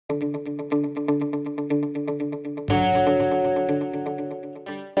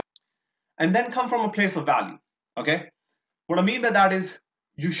And then come from a place of value. Okay, what I mean by that is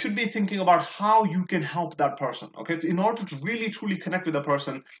you should be thinking about how you can help that person. Okay, in order to really truly connect with a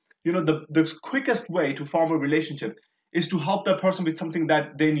person, the quickest way to form a relationship is to help that person with something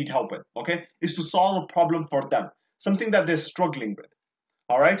that they need help with. Okay, is to solve a problem for them, something that they're struggling with.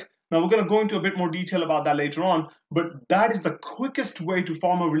 All right, now we're going to go into a bit more detail about that later on, but that is the quickest way to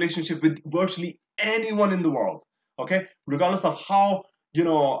form a relationship with virtually anyone in the world. Okay, regardless of how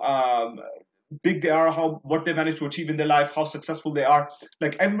big they are, how what they manage to achieve in their life, how successful they are.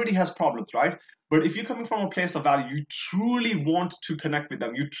 Like, everybody has problems, right? But if you're coming from a place of value, you truly want to connect with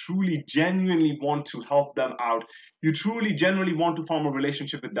them, you truly genuinely want to help them out, you truly genuinely want to form a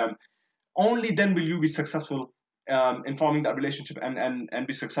relationship with them, only then will you be successful in forming that relationship and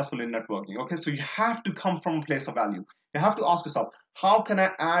be successful in networking. Okay, so you have to come from a place of value. You have to ask yourself, how can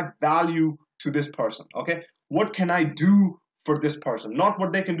I add value to this person? Okay, what can I do for this person? Not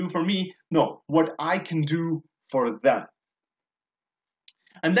what they can do for me, no, what I can do for them.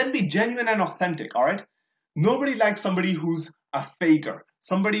 And then be genuine and authentic. All right, nobody likes somebody who's a faker,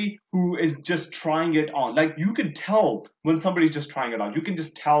 somebody who is just trying it on. Like, you can tell when somebody's just trying it on. You can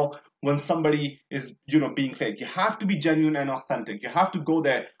just tell when somebody is being fake. You have to be genuine and authentic. You have to go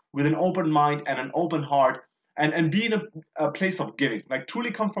there with an open mind and an open heart, and be in a place of giving. Like,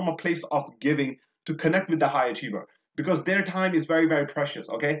 truly come from a place of giving to connect with the high achiever, because their time is very, very precious.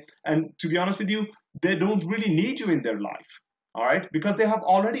 Okay, and to be honest with you, they don't really need you in their life. All right, because they have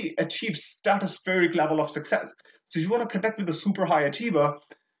already achieved stratospheric level of success. So if you want to connect with a super high achiever,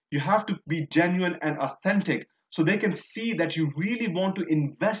 you have to be genuine and authentic, so they can see that you really want to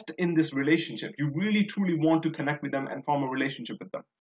invest in this relationship, you really truly want to connect with them and form a relationship with them.